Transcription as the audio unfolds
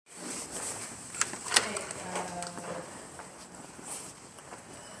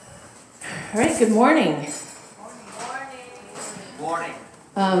All right, good morning. Morning.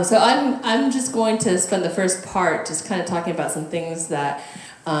 So I'm just going to spend the first part just kind of talking about some things that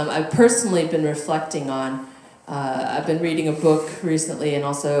I've personally been reflecting on. I've been reading a book recently, and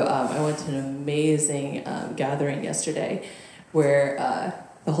also I went to an amazing gathering yesterday where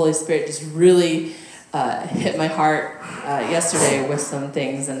the Holy Spirit just really hit my heart yesterday with some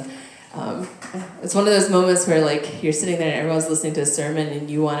things. And it's one of those moments where like you're sitting there and everyone's listening to a sermon and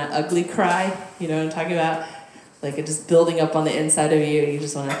you want to ugly cry. You know what I'm talking about? Like it just building up on the inside of you. You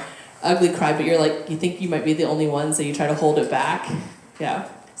just want to ugly cry, but you're like, you think you might be the only one, so you try to hold it back. Yeah.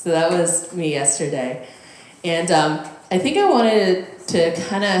 So that was me yesterday. And I think I wanted to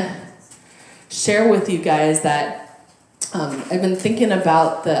kind of share with you guys that I've been thinking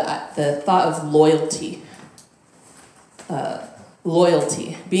about the thought of loyalty.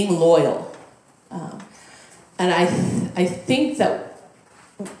 Loyalty, being loyal. And I think that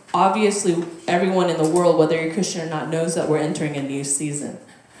obviously everyone in the world, whether you're Christian or not, knows that we're entering a new season.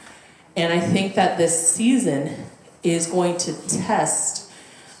 And I think that this season is going to test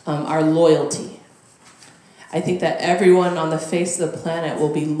our loyalty. I think that everyone on the face of the planet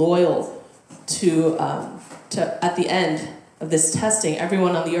will be loyal to at the end of this testing,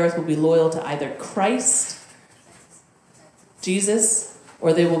 everyone on the earth will be loyal to either Christ, Jesus,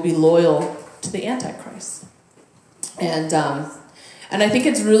 or they will be loyal to the Antichrist. And I think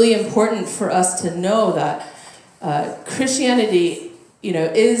it's really important for us to know that Christianity,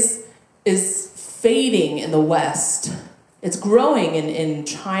 is fading in the West. It's growing in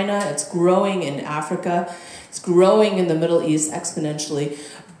China, it's growing in Africa, it's growing in the Middle East exponentially,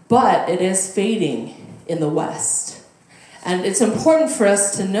 but it is fading in the West. And it's important for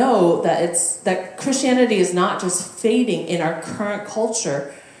us to know that Christianity is not just fading in our current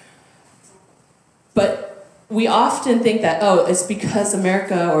culture, but we often think that, it's because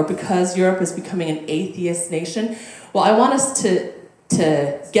America or because Europe is becoming an atheist nation. Well, I want us to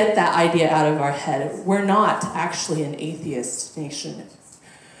get that idea out of our head. We're not actually an atheist nation.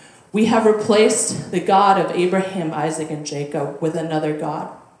 We have replaced the God of Abraham, Isaac, and Jacob with another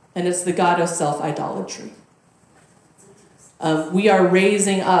God, and it's the God of self-idolatry. We are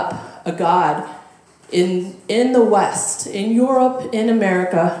raising up a God in the West, in Europe, in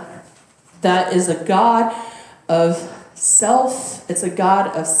America, that is a God of self. It's a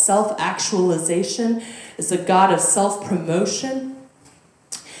God of self-actualization. It's a God of self-promotion.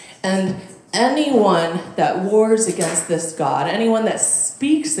 And anyone that wars against this God, anyone that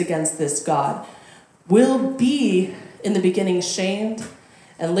speaks against this God, will be, in the beginning, shamed,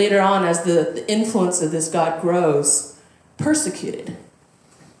 and later on, as the influence of this God grows, persecuted.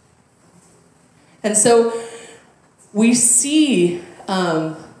 And so we see,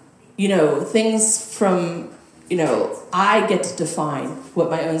 things from, I get to define what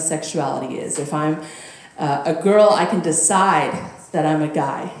my own sexuality is. If I'm a girl, I can decide that I'm a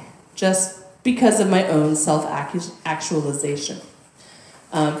guy just because of my own self-actualization.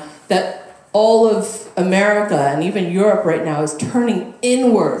 That all of America and even Europe right now is turning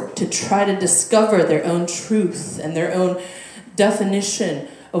inward to try to discover their own truth and their own definition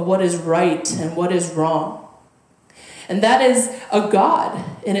of what is right and what is wrong. And that is a God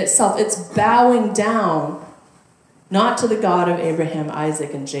in itself. It's bowing down, not to the God of Abraham,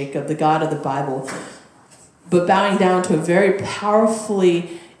 Isaac, and Jacob, the God of the Bible, but bowing down to a very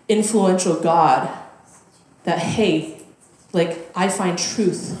powerfully influential God that, I find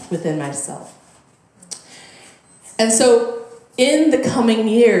truth within myself. And so in the coming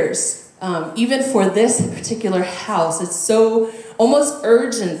years, even for this particular house, it's so almost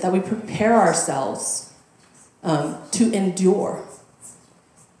urgent that we prepare ourselves to endure,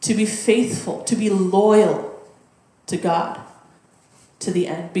 to be faithful, to be loyal to God to the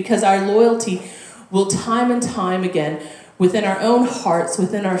end. Because our loyalty will time and time again, within our own hearts,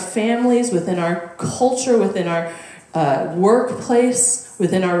 within our families, within our culture, within our workplace,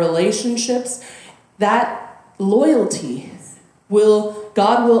 within our relationships, that loyalty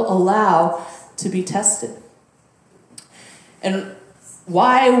God will allow to be tested. And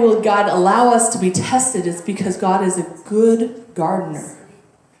why will God allow us to be tested? Is because God is a good gardener.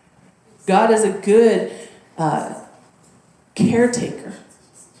 God is a good caretaker.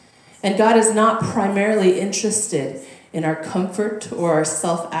 And God is not primarily interested in our comfort or our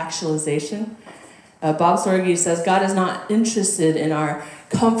self-actualization. Bob Sorge says, God is not interested in our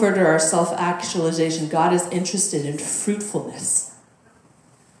comfort or our self-actualization. God is interested in fruitfulness.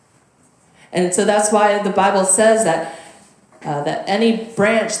 And so that's why the Bible says that any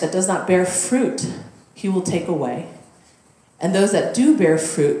branch that does not bear fruit, he will take away. And those that do bear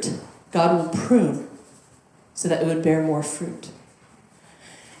fruit, God will prune so that it would bear more fruit.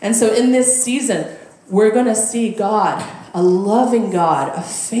 And so in this season, we're going to see God, a loving God, a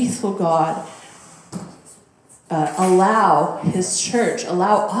faithful God, allow his church,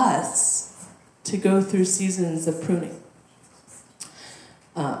 allow us to go through seasons of pruning.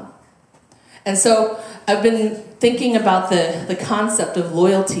 And so I've been thinking about the concept of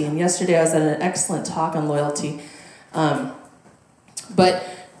loyalty, and yesterday I was at an excellent talk on loyalty. But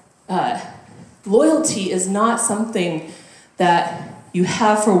loyalty is not something that you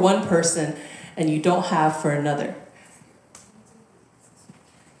have for one person and you don't have for another.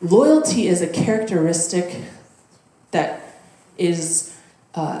 Loyalty is a characteristic that is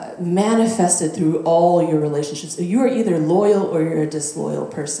manifested through all your relationships. So you are either loyal or you're a disloyal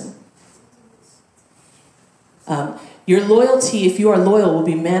person. Your loyalty, if you are loyal, will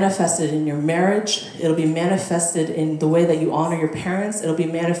be manifested in your marriage. It'll be manifested in the way that you honor your parents. It'll be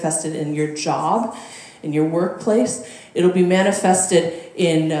manifested in your job, in your workplace. It'll be manifested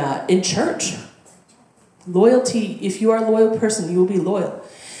in church. Loyalty, if you are a loyal person, you will be loyal.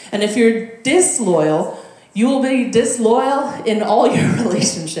 And if you're disloyal, you will be disloyal in all your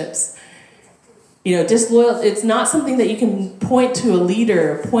relationships. You know, disloyal, it's not something that you can point to a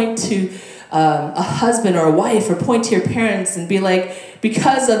leader, or point to a husband or a wife, or point to your parents and be like,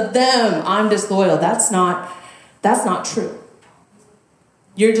 because of them, I'm disloyal. That's not true.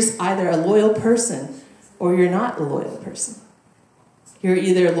 You're just either a loyal person or you're not a loyal person. You're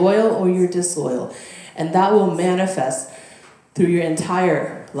either loyal or you're disloyal. And that will manifest through your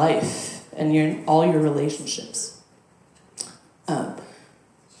entire life and all your relationships.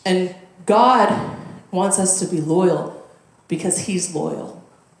 And God wants us to be loyal because he's loyal.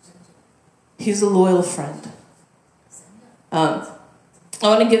 He's a loyal friend. I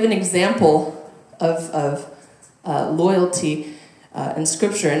want to give an example of loyalty in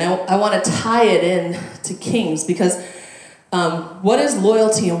Scripture, and I want to tie it in to Kings, because what is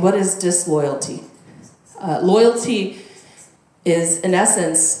loyalty and what is disloyalty? Loyalty is, in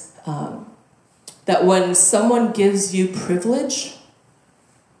essence, that when someone gives you privilege,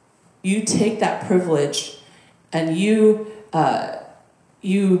 you take that privilege and you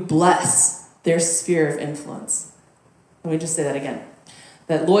bless their sphere of influence. Let me just say that again.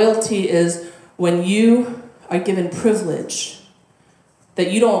 That loyalty is when you are given privilege,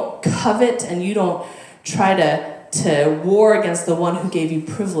 that you don't covet and you don't try to war against the one who gave you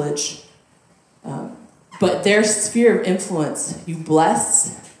privilege, but their sphere of influence you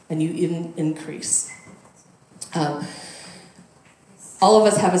bless and you increase. All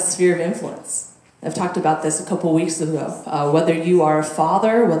of us have a sphere of influence. I've talked about this a couple weeks ago. Whether you are a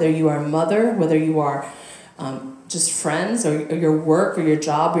father, whether you are a mother, whether you are just friends, or your work, or your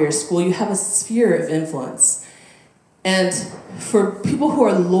job, or your school, you have a sphere of influence. And for people who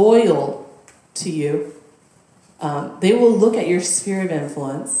are loyal to you, they will look at your sphere of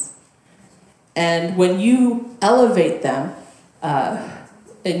influence, and when you elevate them,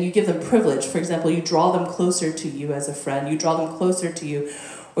 and you give them privilege, for example, you draw them closer to you as a friend, you draw them closer to you,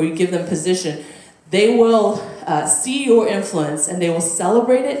 or you give them position, they will see your influence and they will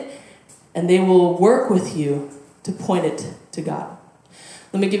celebrate it and they will work with you to point it to God.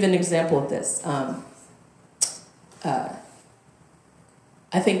 Let me give an example of this.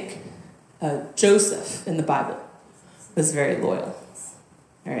 I think Joseph in the Bible was very loyal.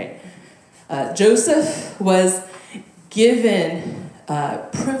 All right. Joseph was given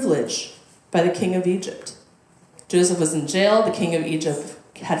privilege by the king of Egypt. Joseph was in jail. The king of Egypt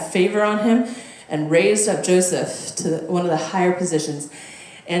had favor on him and raised up Joseph to one of the higher positions.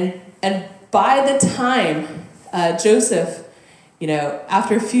 And by the time Joseph,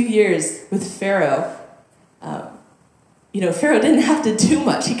 after a few years with Pharaoh, Pharaoh didn't have to do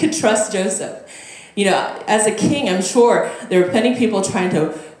much. He could trust Joseph. As a king, I'm sure there were many people trying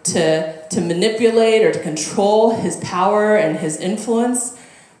to manipulate or to control his power and his influence,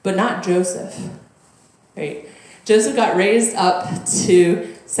 but not Joseph. Right? Joseph got raised up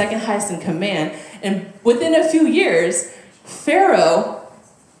to second highest in command, and within a few years, Pharaoh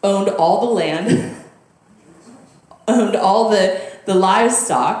owned all the land, owned all the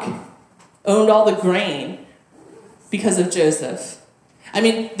livestock, owned all the grain because of Joseph. I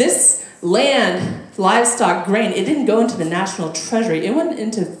mean, this land, livestock, grain, it didn't go into the national treasury. It went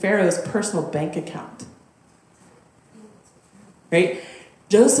into Pharaoh's personal bank account. Right?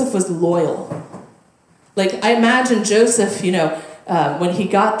 Joseph was loyal. Like, I imagine Joseph, when he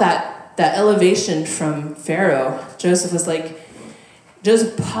got that elevation from Pharaoh, Joseph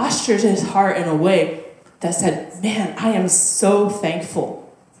postured his heart in a way that said, man, I am so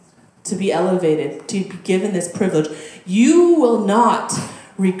thankful to be elevated, to be given this privilege. You will not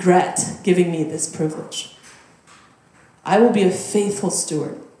regret giving me this privilege. I will be a faithful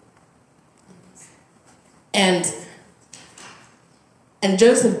steward. And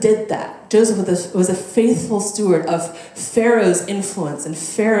Joseph did that. Joseph was a faithful steward of Pharaoh's influence and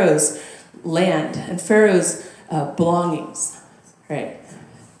Pharaoh's land and Pharaoh's belongings, right?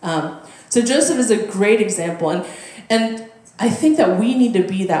 So Joseph is a great example. And I think that we need to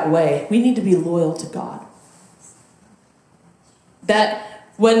be that way. We need to be loyal to God. That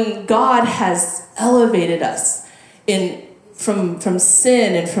when God has elevated us from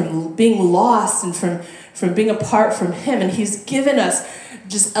sin and from being lost and from being apart from him, and he's given us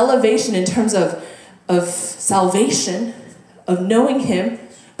just elevation in terms of salvation, of knowing him,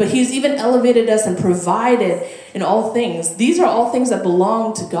 but he's even elevated us and provided in all things. These are all things that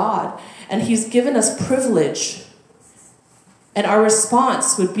belong to God, and he's given us privilege. And our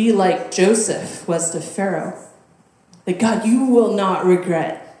response would be like Joseph was to Pharaoh. That God, you will not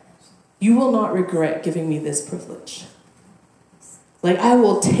regret giving me this privilege. Like, I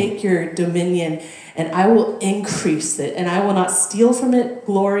will take your dominion and I will increase it, and I will not steal from it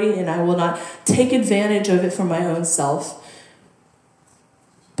glory, and I will not take advantage of it for my own self.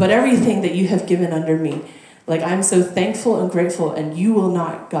 But everything that you have given under me, like, I'm so thankful and grateful, and you will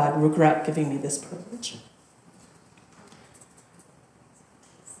not, God, regret giving me this privilege.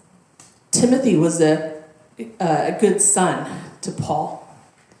 Timothy was a good son to Paul.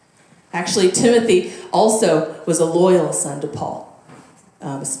 Actually, Timothy also was a loyal son to Paul,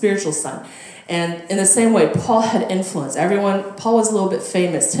 a spiritual son. And in the same way, Paul had influence. Paul was a little bit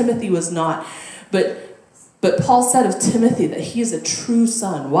famous. Timothy was not. But Paul said of Timothy that he is a true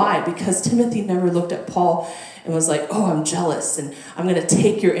son. Why? Because Timothy never looked at Paul and was like, oh, I'm jealous, and I'm going to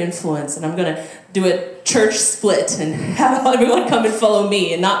take your influence, and I'm going to do a church split and have everyone come and follow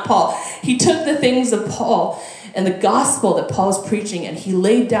me, and not Paul. He took the things of Paul and the gospel that Paul was preaching, and he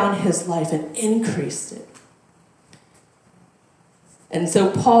laid down his life and increased it. And so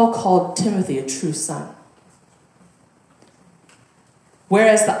Paul called Timothy a true son.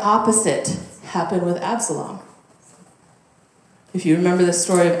 Whereas the opposite happened with Absalom. If you remember the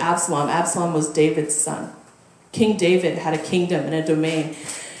story of Absalom, Absalom was David's son. King David had a kingdom and a domain,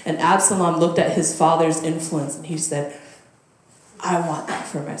 and Absalom looked at his father's influence and he said, I want that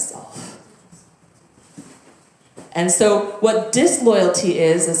for myself. And so what disloyalty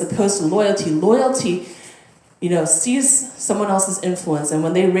is, as opposed to loyalty, sees someone else's influence, and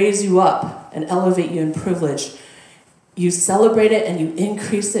when they raise you up and elevate you in privilege, you celebrate it and you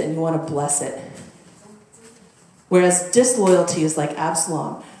increase it and you want to bless it. Whereas disloyalty is like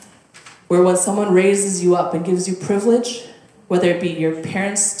Absalom, where when someone raises you up and gives you privilege, whether it be your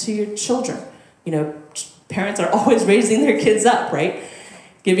parents to your children, parents are always raising their kids up, right?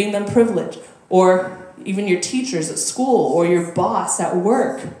 Giving them privilege. Or even your teachers at school, or your boss at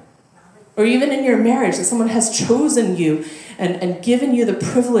work, or even in your marriage, that someone has chosen you and given you the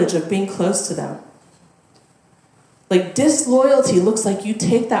privilege of being close to them. Like, disloyalty looks like you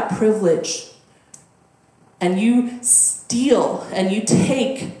take that privilege and you steal and you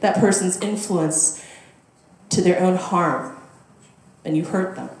take that person's influence to their own harm and you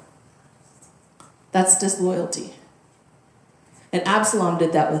hurt them. That's disloyalty. And Absalom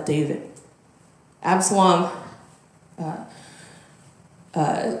did that with David. Absalom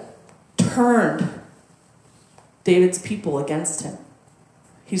turned David's people against him.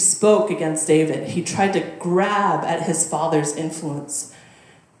 He spoke against David. He tried to grab at his father's influence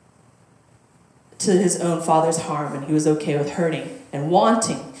to his own father's harm, and he was okay with hurting and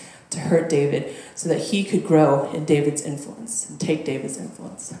wanting to hurt David so that he could grow in David's influence and take David's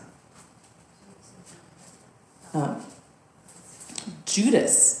influence.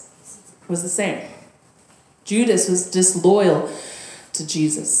 Judas was the same. Judas was disloyal to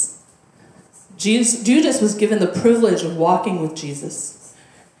Jesus. Judas was given the privilege of walking with Jesus.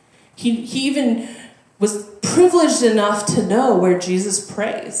 He even was privileged enough to know where Jesus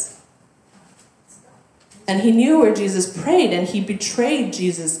prays. And he knew where Jesus prayed, and he betrayed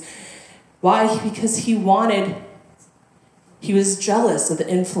Jesus. Why? Because he was jealous of the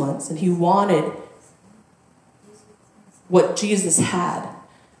influence, and he wanted what Jesus had.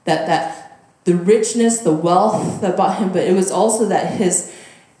 That the richness, the wealth that bought him, but it was also that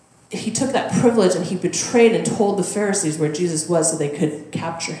he took that privilege and he betrayed and told the Pharisees where Jesus was so they could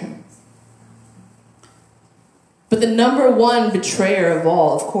capture him. But the number one betrayer of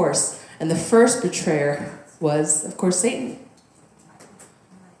all, of course, and the first betrayer was, of course, Satan.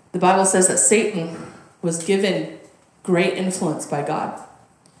 The Bible says that Satan was given great influence by God.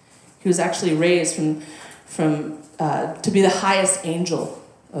 He was actually raised to be the highest angel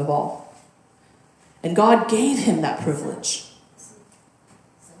of all. And God gave him that privilege.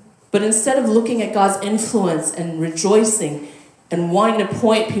 But instead of looking at God's influence and rejoicing and wanting to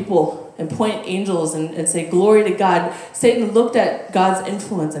point people and point angels and say, glory to God. Satan looked at God's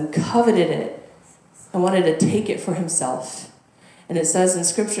influence and coveted it and wanted to take it for himself. And it says in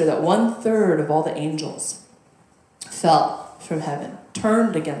Scripture that 1/3 of all the angels fell from heaven,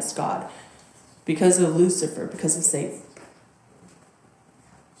 turned against God because of Lucifer, because of Satan.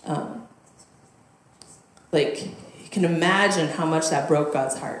 You can imagine how much that broke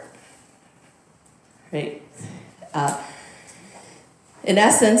God's heart, right? In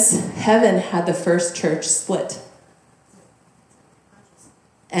essence, heaven had the first church split.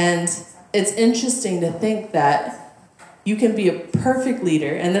 And it's interesting to think that you can be a perfect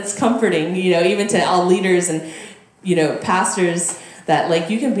leader, and that's comforting, even to all leaders and, pastors, that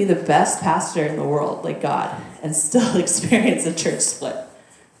you can be the best pastor in the world, like God, and still experience a church split.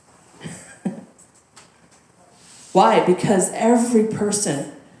 Why? Because every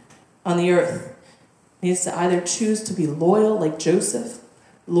person on the earth needs to either choose to be loyal like Joseph,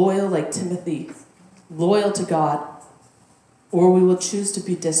 loyal like Timothy, loyal to God, or we will choose to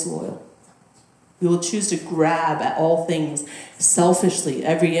be disloyal. We will choose to grab at all things selfishly,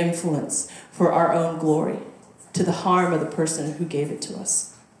 every influence for our own glory, to the harm of the person who gave it to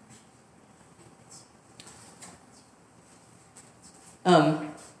us.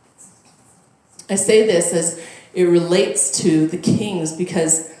 I say this as it relates to the kings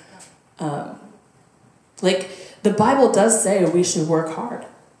because, the Bible does say we should work hard.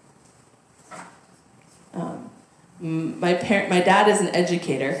 My dad is an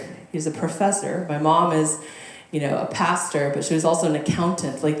educator. He's a professor. My mom is, a pastor, but she was also an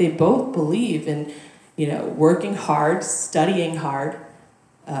accountant. They both believe in, working hard, studying hard.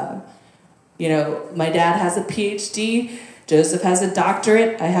 My dad has a PhD. Joseph has a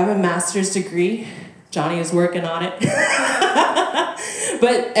doctorate. I have a master's degree. Johnny is working on it.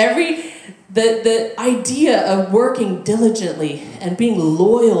 But the idea of working diligently and being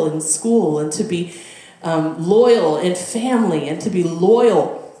loyal in school and to be loyal in family and to be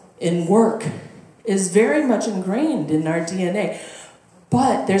loyal in work is very much ingrained in our DNA.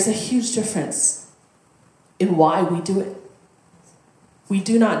 But there's a huge difference in why we do it. We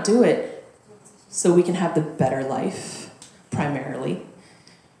do not do it so we can have the better life, primarily.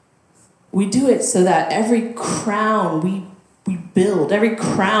 We do it so that every crown we build, every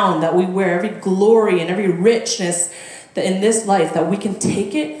crown that we wear, every glory and every richness that in this life, that we can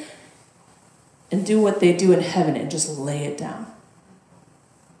take it and do what they do in heaven and just lay it down.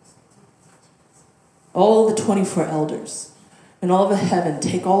 All the 24 elders and all of heaven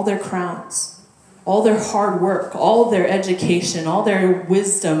take all their crowns, all their hard work, all their education, all their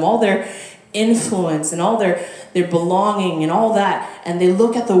wisdom, all their influence and all their belonging and all that, and they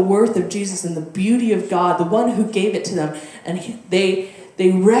look at the worth of Jesus and the beauty of God, the one who gave it to them, and they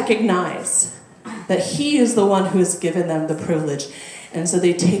recognize that he is the one who has given them the privilege. And so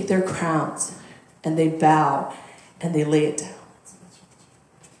they take their crowns and they bow and they lay it down.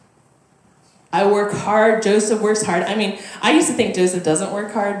 I work hard. Joseph works hard. I used to think Joseph doesn't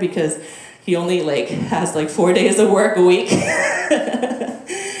work hard because he only has 4 days of work a week.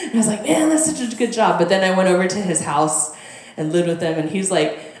 And I was like, man, that's such a good job. But then I went over to his house and lived with him, and he's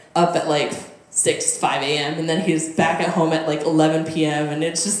up at 5 a.m. and then he's back at home at 11 p.m. and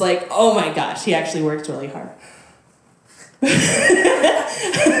it's just oh my gosh, he actually works really hard.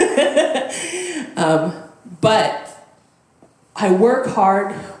 But I work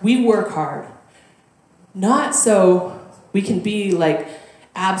hard, we work hard, not so we can be like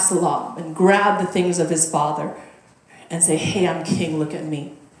Absalom and grab the things of his father and say, hey, I'm king, look at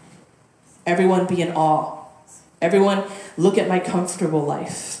me. Everyone be in awe. Everyone look at my comfortable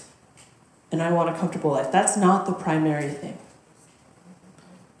life. And I want a comfortable life. That's not the primary thing.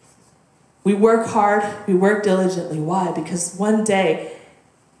 We work hard, we work diligently. Why? Because one day,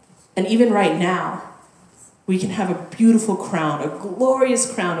 and even right now, we can have a beautiful crown, a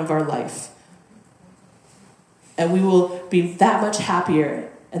glorious crown of our life. And we will be that much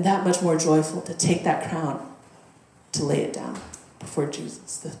happier and that much more joyful to take that crown, to lay it down before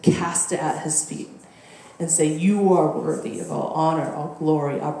Jesus, to cast it at his feet and say, you are worthy of all honor, all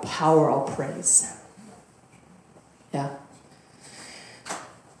glory, all power, all praise. Yeah.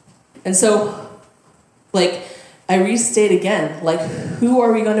 And so, I restate again, who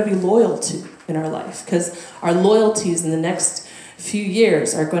are we going to be loyal to in our life? Because our loyalties in the next few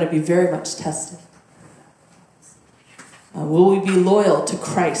years are going to be very much tested. Will we be loyal to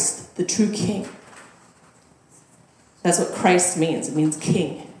Christ, the true King? That's what Christ means. It means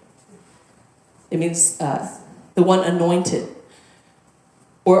king. It means the one anointed.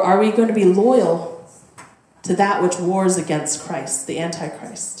 Or are we going to be loyal to that which wars against Christ, the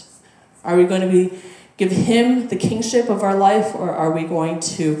Antichrist? Are we going to be give him the kingship of our life, or are we going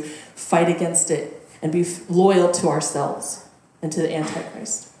to fight against it and be loyal to ourselves and to the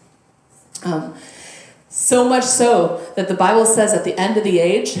Antichrist? So much so that the Bible says at the end of the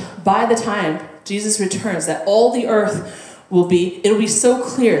age, by the time Jesus returns, that all the earth it'll be so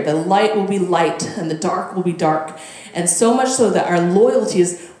clear, the light will be light and the dark will be dark. And so much so that our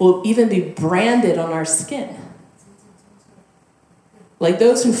loyalties will even be branded on our skin. Like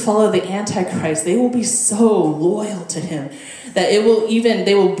those who follow the Antichrist, they will be so loyal to him that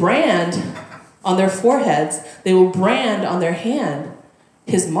they will brand on their foreheads, they will brand on their hand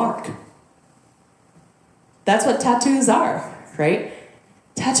his mark. That's what tattoos are, right?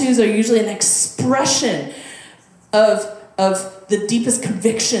 Tattoos are usually an expression of the deepest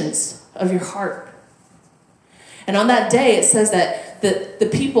convictions of your heart. And on that day, it says that the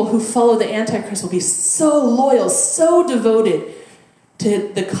people who follow the Antichrist will be so loyal, so devoted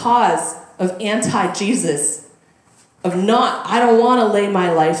to the cause of anti-Jesus, I don't want to lay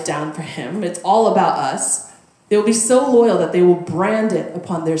my life down for him. It's all about us. They will be so loyal that they will brand it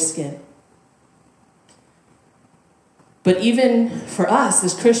upon their skin. But even for us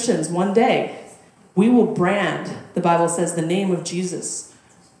as Christians, one day, we will brand, the Bible says, the name of Jesus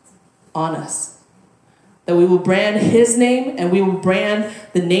on us. That we will brand his name, and we will brand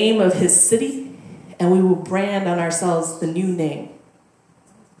the name of his city, and we will brand on ourselves the new name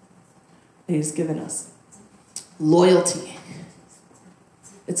that he's given us. Loyalty.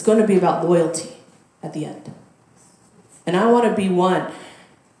 It's going to be about loyalty at the end. And I want to be one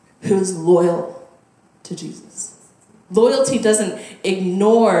who's loyal to Jesus. Loyalty doesn't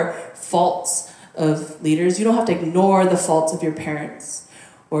ignore faults of leaders. You don't have to ignore the faults of your parents,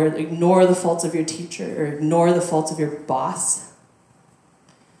 or ignore the faults of your teacher, or ignore the faults of your boss.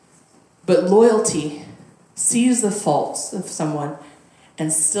 But loyalty sees the faults of someone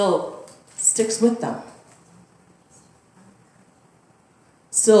and still sticks with them.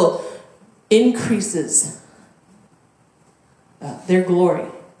 Still increases their glory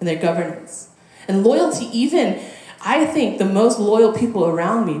and their governance. And loyalty, even, I think the most loyal people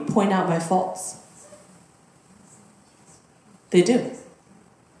around me point out my faults. They do.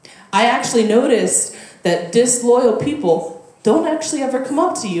 I actually noticed that disloyal people don't actually ever come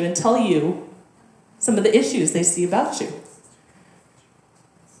up to you and tell you some of the issues they see about you.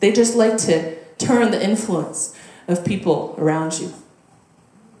 They just like to turn the influence of people around you.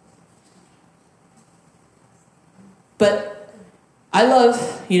 But I love,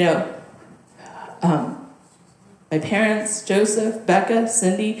 my parents, Joseph, Becca,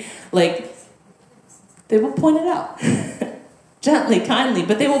 Cindy, they will point it out. Gently, kindly,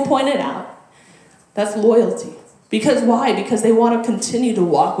 but they will point it out. That's loyalty. Because why? Because they want to continue to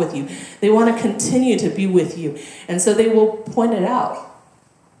walk with you. They want to continue to be with you. And so they will point it out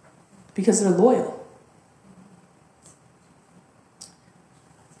because they're loyal.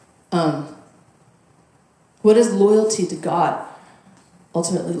 What does loyalty to God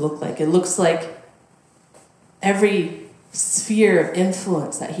ultimately look like? It looks like every sphere of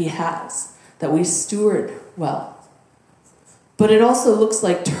influence that he has, that we steward well. But it also looks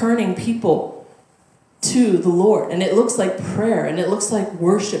like turning people to the Lord. And it looks like prayer. And it looks like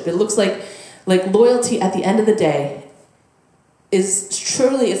worship. It looks like loyalty at the end of the day is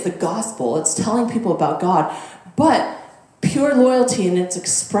the gospel. It's telling people about God. But pure loyalty in its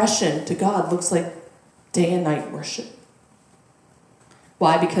expression to God looks like day and night worship.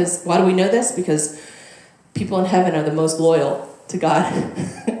 Why? Why do we know this? Because people in heaven are the most loyal to God.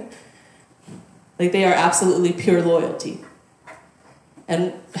 They are absolutely pure loyalty.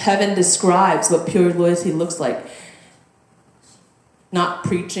 And heaven describes what pure loyalty looks like. Not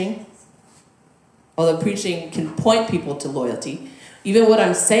preaching, although preaching can point people to loyalty. Even what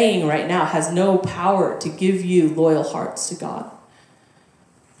I'm saying right now has no power to give you loyal hearts to God.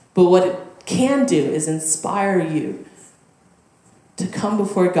 But what it can do is inspire you to come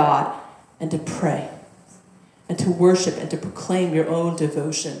before God and to pray and to worship and to proclaim your own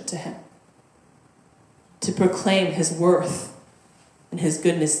devotion to him. To proclaim his worth and his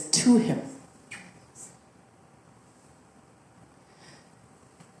goodness to him.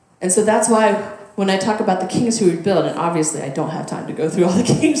 And so that's why when I talk about the kings who rebuild, and obviously I don't have time to go through all the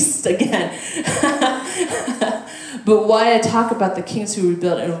kings again, but why I talk about the kings who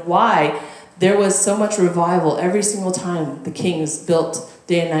rebuild and why there was so much revival every single time the kings built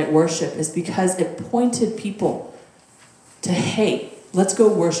day and night worship is because it pointed people to, hey, let's go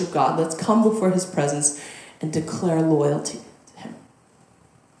worship God. Let's come before his presence and declare loyalty to him.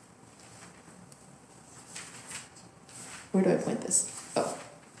 Where do I point this? Oh.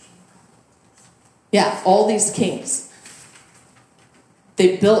 Yeah, all these kings,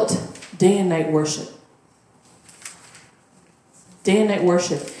 they built day and night worship. day and night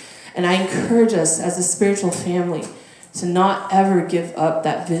worship. And I encourage us as a spiritual family to not ever give up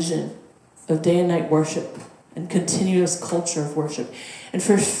that vision of day and night worship and continuous culture of worship. And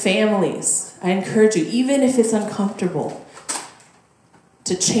for families, I encourage you, even if it's uncomfortable,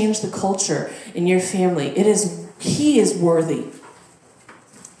 to change the culture in your family. He is worthy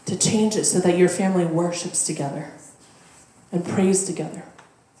to change it so that your family worships together and prays together.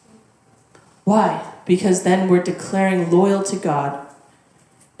 Why? Because then we're declaring loyal to God,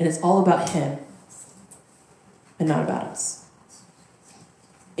 and it's all about Him and not about us.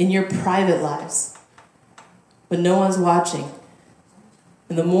 In your private lives, when no one's watching,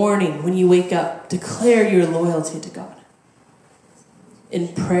 in the morning when you wake up, declare your loyalty to God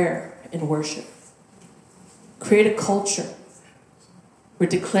in prayer and worship. Create a culture where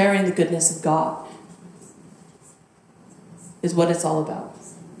declaring the goodness of God is what it's all about.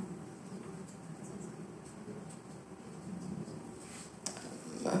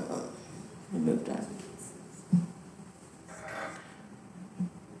 We moved on.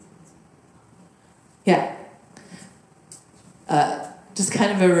 Yeah. Just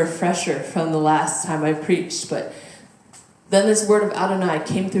kind of a refresher from the last time I preached, but then this word of Adonai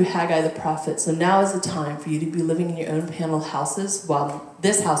came through Haggai the prophet. So now is the time for you to be living in your own paneled houses while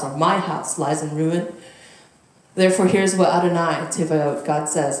this house, or my house, lies in ruin. Therefore, here's what Adonai, Tevaot, God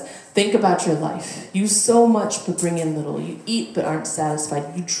says. Think about your life. You sow much but bring in little. You eat but aren't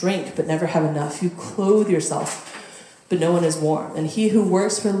satisfied. You drink but never have enough. You clothe yourself but no one is warm. And he who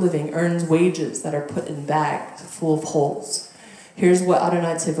works for a living earns wages that are put in bags full of holes. Here's what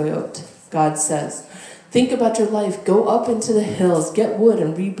Adonai Tevaot, God says. Think about your life. Go up into the hills. Get wood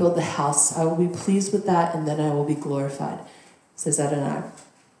and rebuild the house. I will be pleased with that, and then I will be glorified, says Adonai.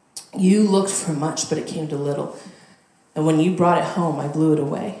 You looked for much, but it came to little. And when you brought it home, I blew it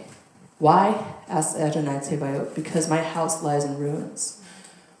away. Why? Asked Adonai Tevaot. Because my house lies in ruins.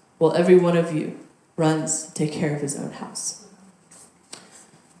 Well, every one of you runs to take care of his own house.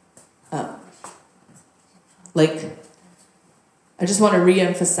 I just want to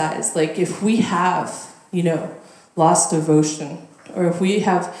re-emphasize, if we have, lost devotion, or if we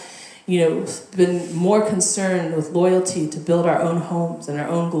have, been more concerned with loyalty to build our own homes and our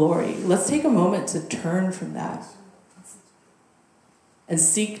own glory, let's take a moment to turn from that and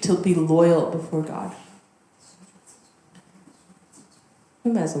seek to be loyal before God.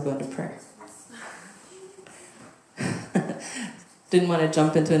 We might as well go into prayer. Didn't want to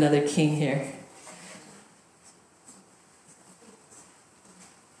jump into another king here.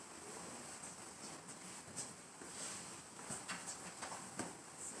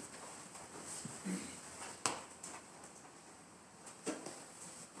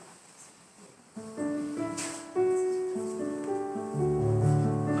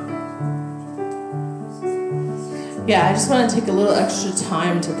 Yeah, I just want to take a little extra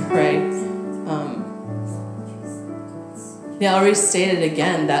time to pray. I already stated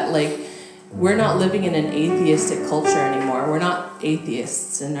again that we're not living in an atheistic culture anymore. We're not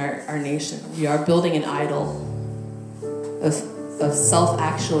atheists in our nation. We are building an idol of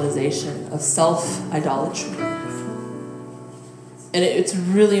self-actualization, of self-idolatry. And it's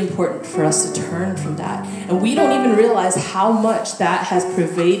really important for us to turn from that. And we don't even realize how much that has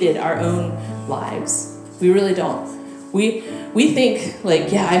pervaded our own lives. We really don't. We think,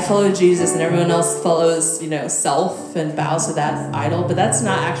 I follow Jesus and everyone else follows, self and bows to that idol. But that's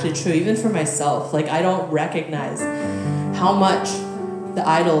not actually true, even for myself. I don't recognize how much the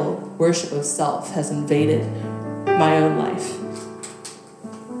idol worship of self has invaded my own life.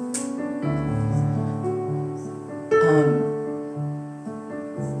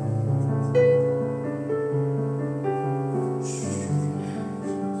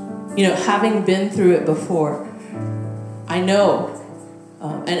 Having been through it before, I know,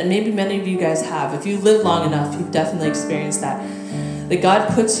 and maybe many of you guys have, if you live long enough, you've definitely experienced that God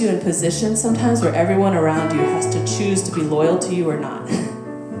puts you in positions sometimes where everyone around you has to choose to be loyal to you or not.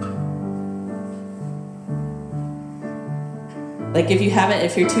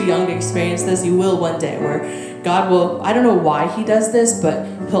 If you're too young to experience this, you will one day, where God will, I don't know why he does this, but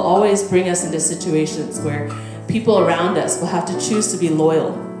he'll always bring us into situations where people around us will have to choose to be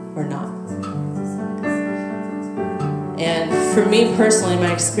loyal or not. And for me personally,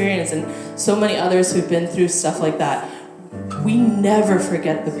 my experience, and so many others who've been through stuff like that, we never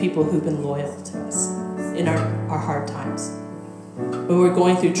forget the people who've been loyal to us in our hard times. When we're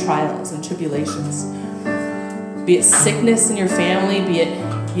going through trials and tribulations. Be it sickness in your family, be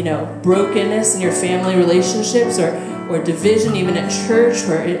it, brokenness in your family relationships, or division even at church,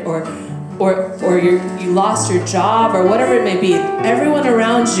 or you lost your job, or whatever it may be. Everyone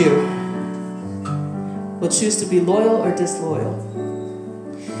around you will choose to be loyal or disloyal.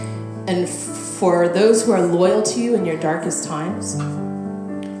 And for those who are loyal to you in your darkest times,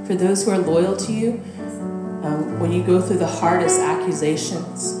 for those who are loyal to you, when you go through the hardest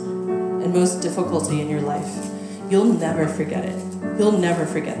accusations and most difficulty in your life, you'll never forget it. You'll never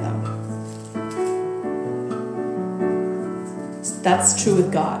forget them. That's true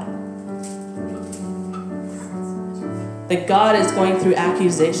with God. That God is going through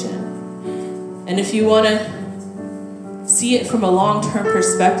accusation. And if you want to see it from a long-term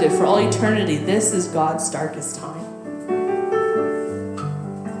perspective, for all eternity, this is God's darkest time.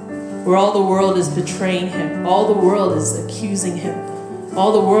 Where all the world is betraying him. All the world is accusing him.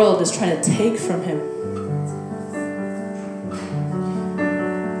 All the world is trying to take from him.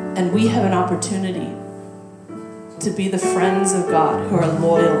 And we have an opportunity to be the friends of God who are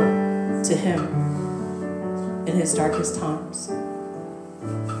loyal to him in his darkest times.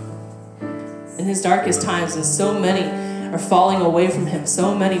 In his darkest times, and so many are falling away from him,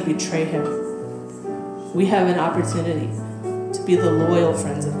 so many betray him. We have an opportunity to be the loyal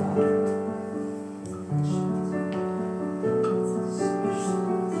friends of God.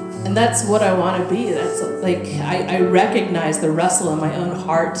 And that's what I want to be. That's like, I recognize the wrestle in my own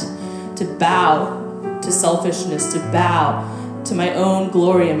heart to bow to selfishness, to bow to my own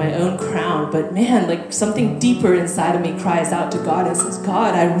glory and my own crown. But man, like something deeper inside of me cries out to God and says,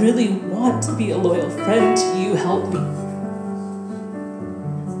 God, I really want to be a loyal friend to you. Help me.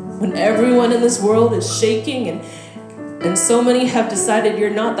 When everyone in this world is shaking and so many have decided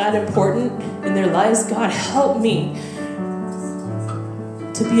you're not that important in their lives, God, help me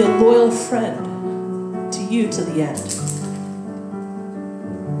to be a loyal friend to you to the end.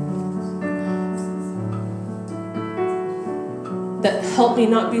 That help me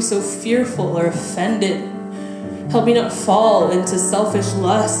not be so fearful or offended. Help me not fall into selfish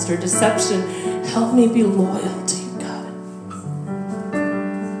lust or deception. Help me be loyal to you, God.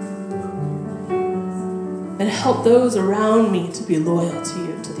 And help those around me to be loyal to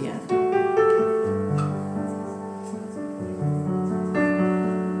you to the end.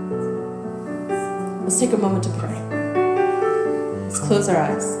 Let's take a moment to pray. Let's close our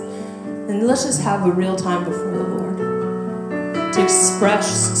eyes. And let's just have a real time before the Lord to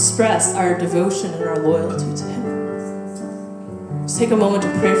express our devotion and our loyalty to him. Just take a moment to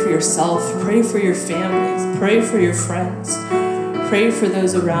pray for yourself, pray for your families, pray for your friends, pray for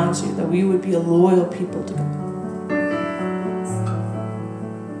those around you, that we would be a loyal people to God.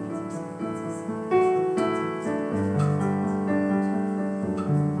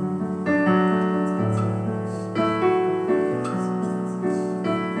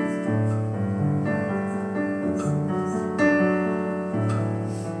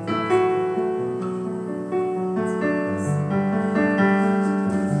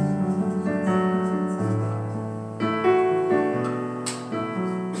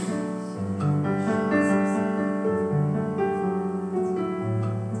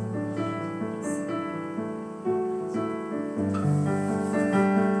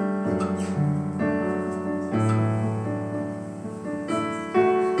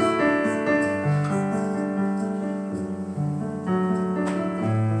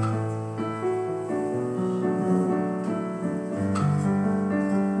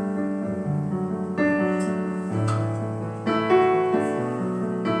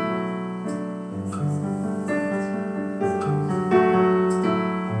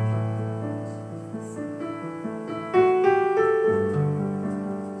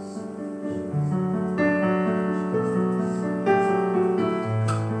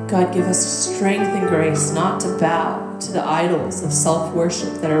 God, give us strength and grace not to bow to the idols of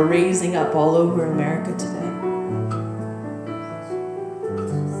self-worship that are raising up all over America today.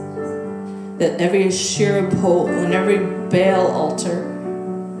 That every Asherah pole and every Baal altar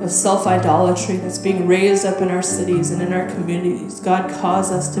of self-idolatry that's being raised up in our cities and in our communities, God,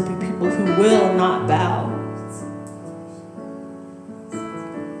 cause us to be people who will not bow.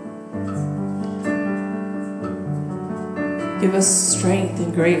 Give us strength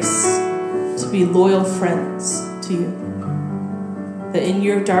and grace to be loyal friends to you. That in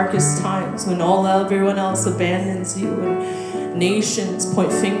your darkest times, when everyone else abandons you and nations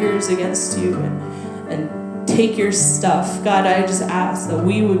point fingers against you and take your stuff, God, I just ask that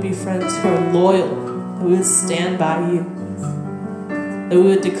we would be friends who are loyal, that we would stand by you, that we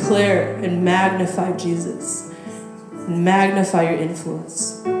would declare and magnify Jesus and magnify your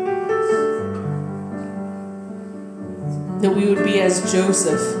influence. That we would be as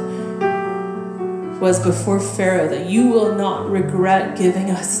Joseph was before Pharaoh, that you will not regret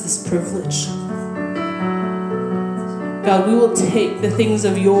giving us this privilege. God, we will take the things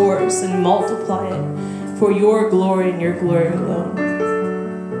of yours and multiply it for your glory and your glory alone.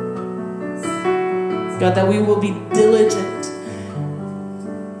 God, that we will be diligent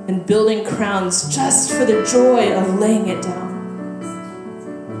in building crowns just for the joy of laying it down.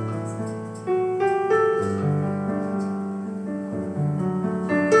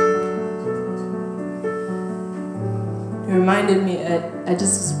 It reminded me, I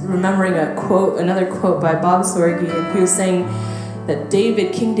just was remembering another quote by Bob Sorge, and he was saying that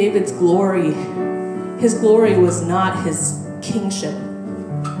King David's glory, his glory was not his kingship.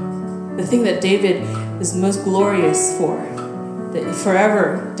 The thing that David is most glorious for, that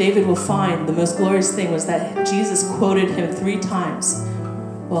forever David will find the most glorious thing, was that Jesus quoted him 3 times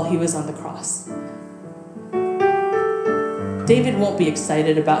while he was on the cross. David won't be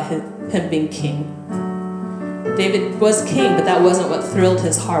excited about him being king. David was king, but that wasn't what thrilled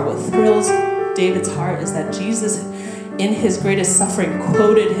his heart. What thrills David's heart is that Jesus, in his greatest suffering,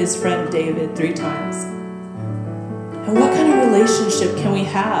 quoted his friend David 3 times. And what kind of relationship can we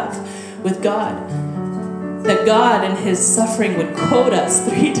have with God? That God in his suffering would quote us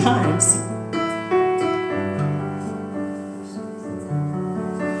 3 times.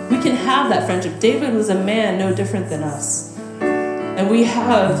 We can have that friendship. David was a man no different than us. And we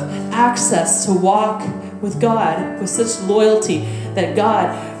have access to walk with God with such loyalty that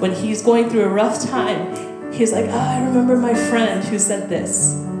God, when he's going through a rough time, he's like, I remember my friend who said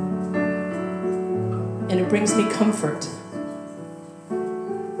this. And it brings me comfort.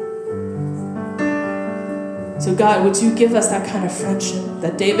 So God, would you give us that kind of friendship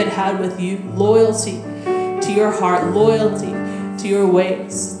that David had with you? Loyalty to your heart, loyalty to your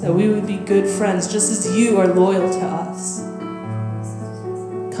ways, that we would be good friends just as you are loyal to us.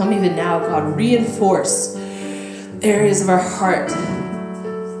 Come even now, God, reinforce areas of our heart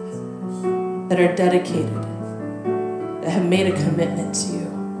that are dedicated, that have made a commitment to you.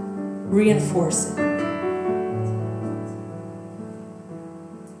 Reinforce it.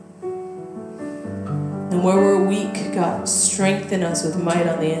 And where we're weak, God, strengthen us with might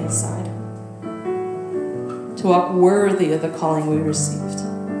on the inside to walk worthy of the calling we received.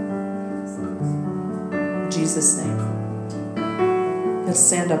 In Jesus' name. Let's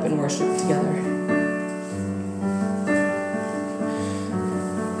stand up and worship together.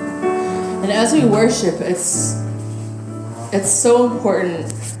 And as we worship, it's so important.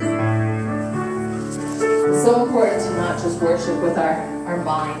 It's so important to not just worship with our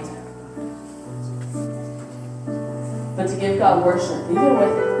mind, but to give God worship, even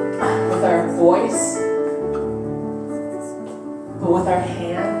with our voice, but with our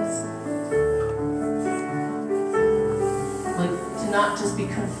hands. Not just be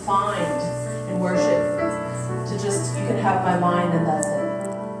confined in worship to just, you can have my mind and that's it.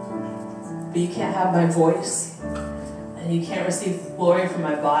 But you can't have my voice, and you can't receive glory from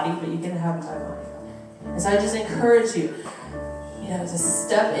my body, but you can have my mind. And so I just encourage you, to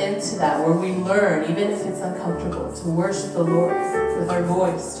step into that where we learn, even if it's uncomfortable, to worship the Lord with our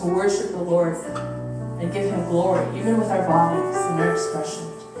voice, to worship the Lord and give him glory, even with our bodies and our expression.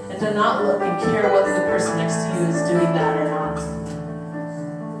 And to not look and care whether the person next to you is doing that or not.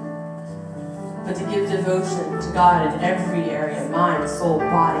 But to give devotion to God in every area, mind, soul,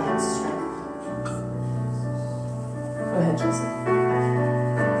 body, and strength. Go ahead, Joseph.